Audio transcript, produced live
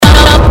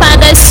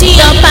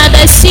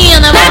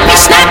China, na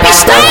pista é o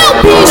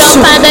bicho.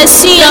 Tropa da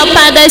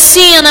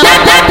China, na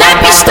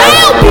pista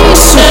é o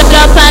bicho.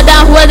 Tropa da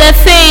rua da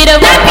feira,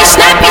 na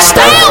pista é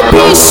o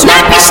bicho.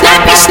 Na pista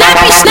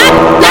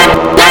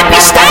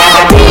é o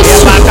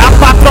bicho. Ela dá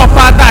pra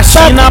tropa da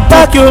China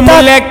porque os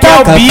moleque é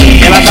o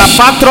bicho. Ela dá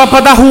pra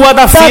tropa da rua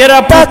da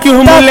feira porque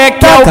os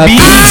moleque é o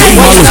bicho.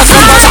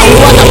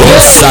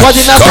 Pode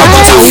ir na tropa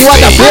da rua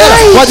da feira,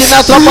 pode ir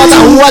na tropa da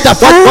rua da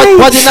feira,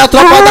 pode ir na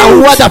tropa da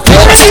rua da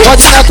feira,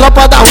 pode ir na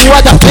tropa da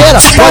rua da feira,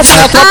 pode ir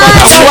na tropa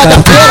da rua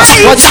da feira,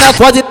 pode ir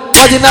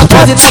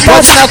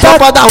na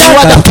tropa da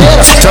rua da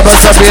feira. Chama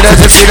essa mina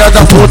de filha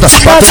da puta,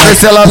 pra tu ver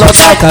se ela não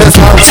tá com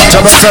tesão.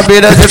 Chama essa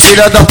mina de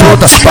filha da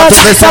puta, pra tu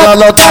ver se ela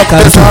não tá com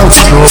tesão.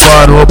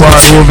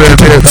 No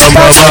vermelho da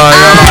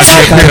mamãe, ela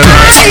de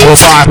piranha.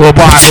 No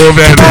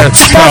vermelho,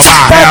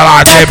 toma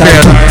ela de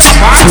piranha.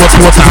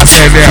 Puta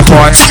sem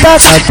vergonha,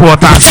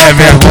 puta sem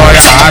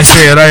vergonha. A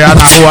xeranha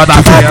na rua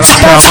da feira,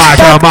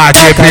 chama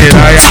de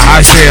piranha.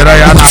 A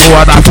xeranha na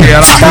rua da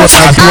feira,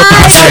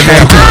 puta sem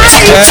vergonha.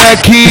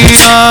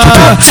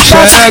 Xerequinha,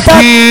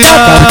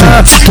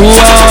 tua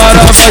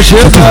hora vai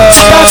chegar.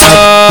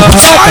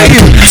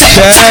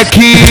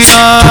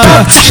 Xerequinha,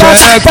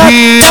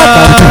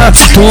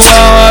 tua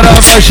hora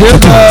vai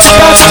chegar.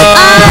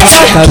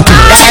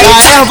 A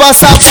erva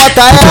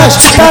sabota elas,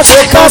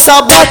 bocão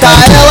sabota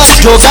elas,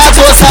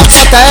 jogador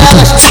sabota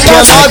elas,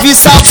 19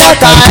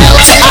 sabota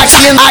elas,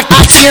 aqui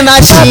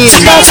na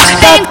China.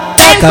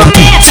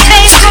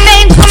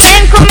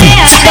 Vem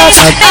comer,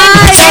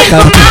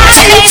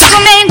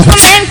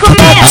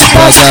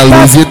 Apaga a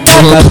luz e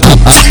toma,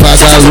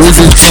 apaga a luz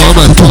e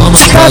toma,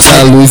 apaga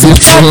a luz e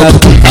toma,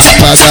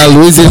 apaga a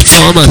luz e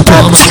toma.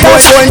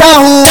 Foi na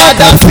rua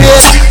da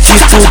feira que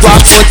tudo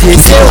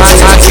aconteceu.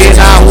 Aqui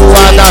na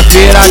rua da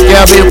feira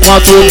quebra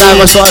enquanto tá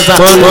gostosa.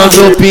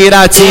 Quando o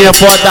piratinha é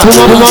foda,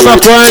 uma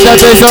maconha da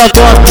vez ela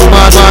toca.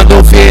 Mano,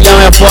 o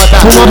filhão é foda,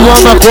 uma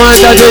maconha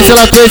da vez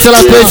ela fez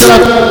ela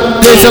toca.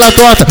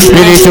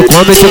 Ele te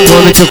come,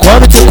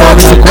 depois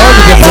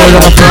joga fora.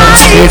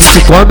 Ele te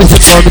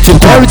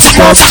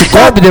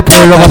come,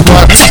 depois joga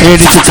fora. Ele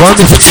te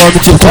come,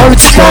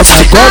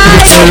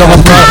 depois joga fora.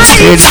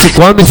 Ele te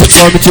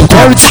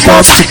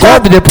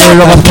come, depois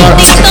joga fora.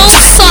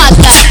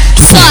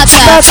 Então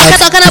soca,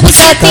 toca na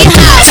buceta e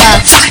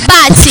rala.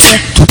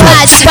 Bate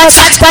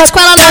com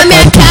ela na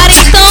minha cara.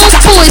 Então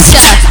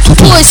puxa,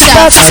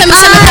 chama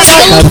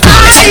cabelo.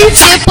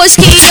 Depois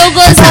que eu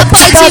gozar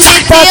pode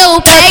meter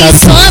o pé e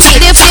some.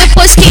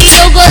 Depois que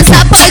eu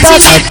gozar pode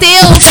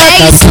meter o pé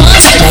e some.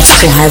 Mete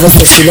com raiva,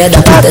 seu filho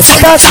da puta, só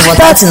tá com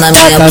vontade na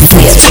minha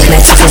buceta.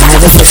 Mete com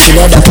raiva, seu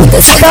filho da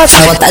puta, só tá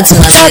com vontade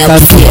na minha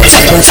buceta.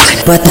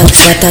 Bota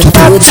tudo, bota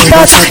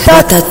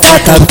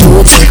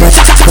tudo,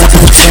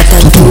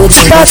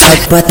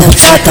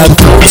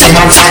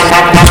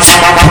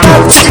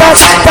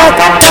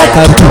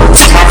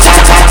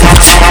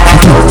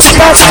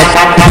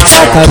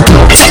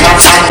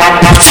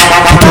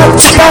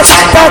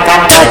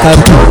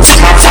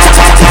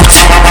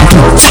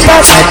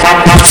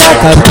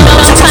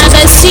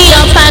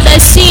 Tropa da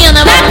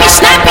China, na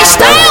pista é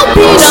o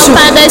bicho.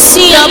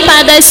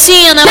 Tropa da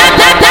China,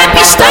 na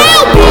pista é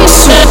o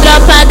bicho.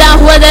 Tropa da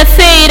rua da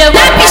feira,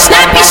 na pista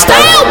é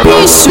o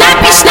bicho. Na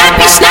pista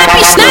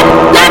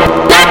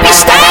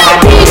é o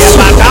bicho.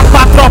 Ela dá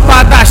pra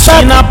tropa da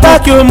China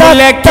porque os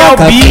moleque é o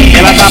bicho.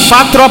 Ela dá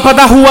pra tropa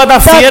da rua da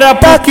feira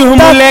porque os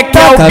moleque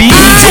é o bicho.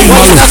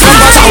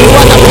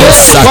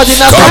 Pode ir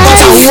na tropa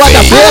da rua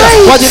da feira,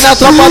 pode ir na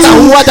tropa da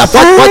rua da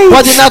feira,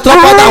 pode ir na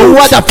tropa da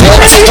rua da feira,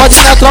 pode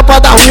ir na tropa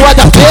da rua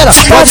da feira,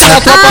 pode ir na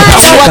tropa da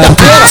rua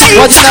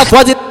da feira,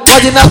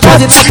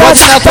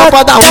 pode ir na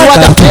tropa da rua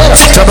da feira.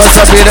 Chama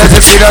essa mina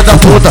de filha da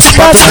puta,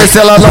 pra tu ver se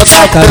ela não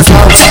tá com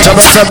tesão.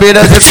 Chama essa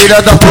mina de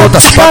filha da puta,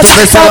 pra tu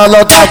ver se ela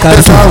não tá com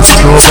tesão.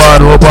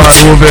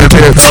 No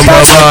vermelho da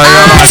mamãe,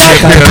 ela de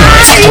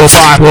piranha.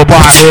 No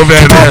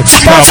vermelho,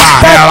 toma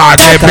ela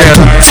de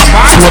piranha.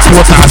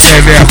 Puta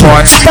sem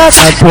vergonha,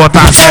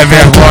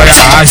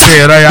 a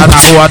xeranha na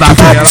rua da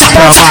feira.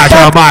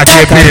 Chama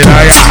de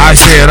piranha, a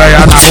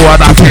xeranha na rua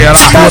da feira.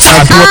 Puta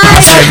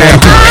sem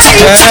vergonha.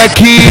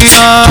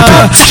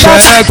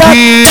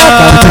 Xerequinha,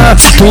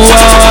 tua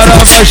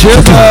hora vai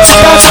chegar.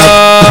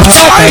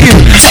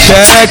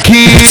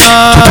 Xerequinha,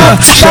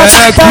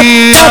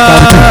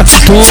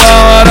 tua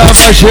hora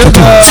vai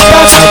chegar.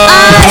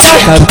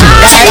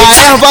 A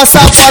erva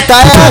sabota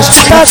elas,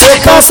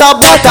 bocão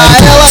sabota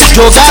elas,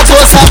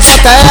 jogador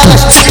sabota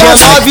elas,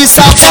 19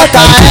 sabota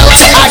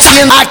elas,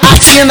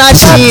 aqui na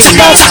China.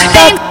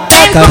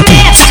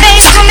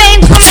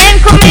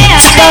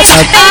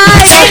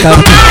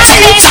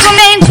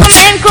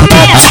 Vem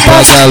comer.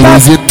 Apaga a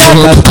luz e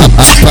toma.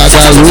 Apaga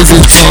a luz e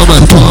toma,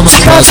 toma.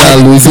 Apaga a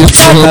luz e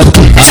toma.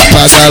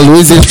 Apaga a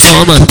luz e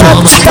toma,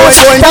 toma.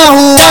 Foi na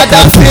rua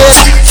da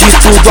feira que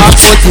tudo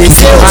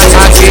aconteceu.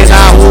 Aqui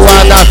na rua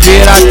da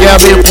feira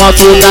quebra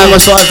enquanto tá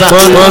gostosa.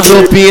 Quando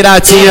o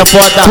piratinha é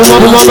foda.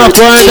 Fuma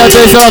maconha,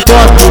 deixa ela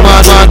torta.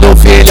 Mano, o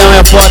filhão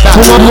é foda.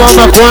 Fuma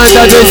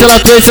maconha, deixa ela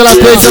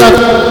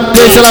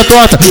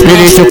torta.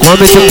 Ele te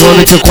come, te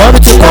come, te come,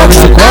 te come,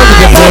 te come,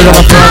 depois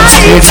joga fora.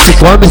 Ele te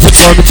come, te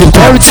come, te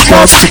come, te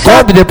come, te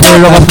come, depois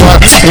joga fora.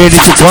 Ele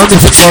te come,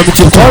 te come,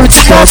 te come,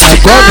 te come, te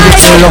come,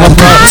 depois joga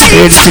fora.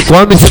 Ele te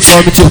come, te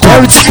come, te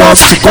come, te come,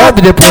 te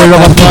come, depois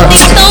joga fora.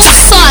 Então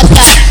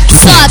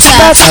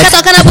soca,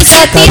 toca na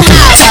buceta e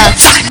rala.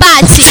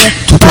 Bate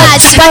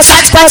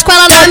com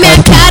ela na minha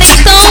cara.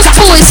 Então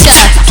puxa,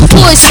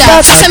 me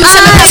chama que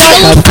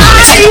aquilo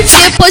faz.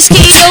 Depois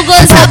que eu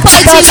gozar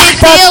pode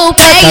meter o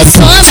pé e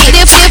some.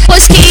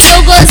 Depois que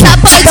eu gozar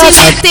pode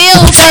meter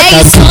o pé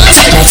e some.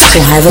 Mete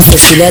com raiva, seu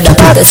filho da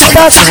puta, só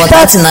bate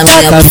vontade na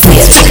minha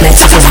buceta.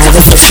 Mete com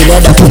raiva, seu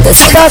filho da puta,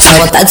 só bate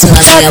vontade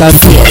na minha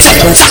buceta.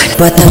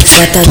 Bota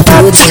tudo, bota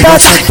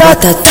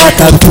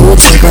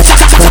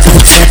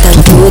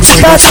tudo,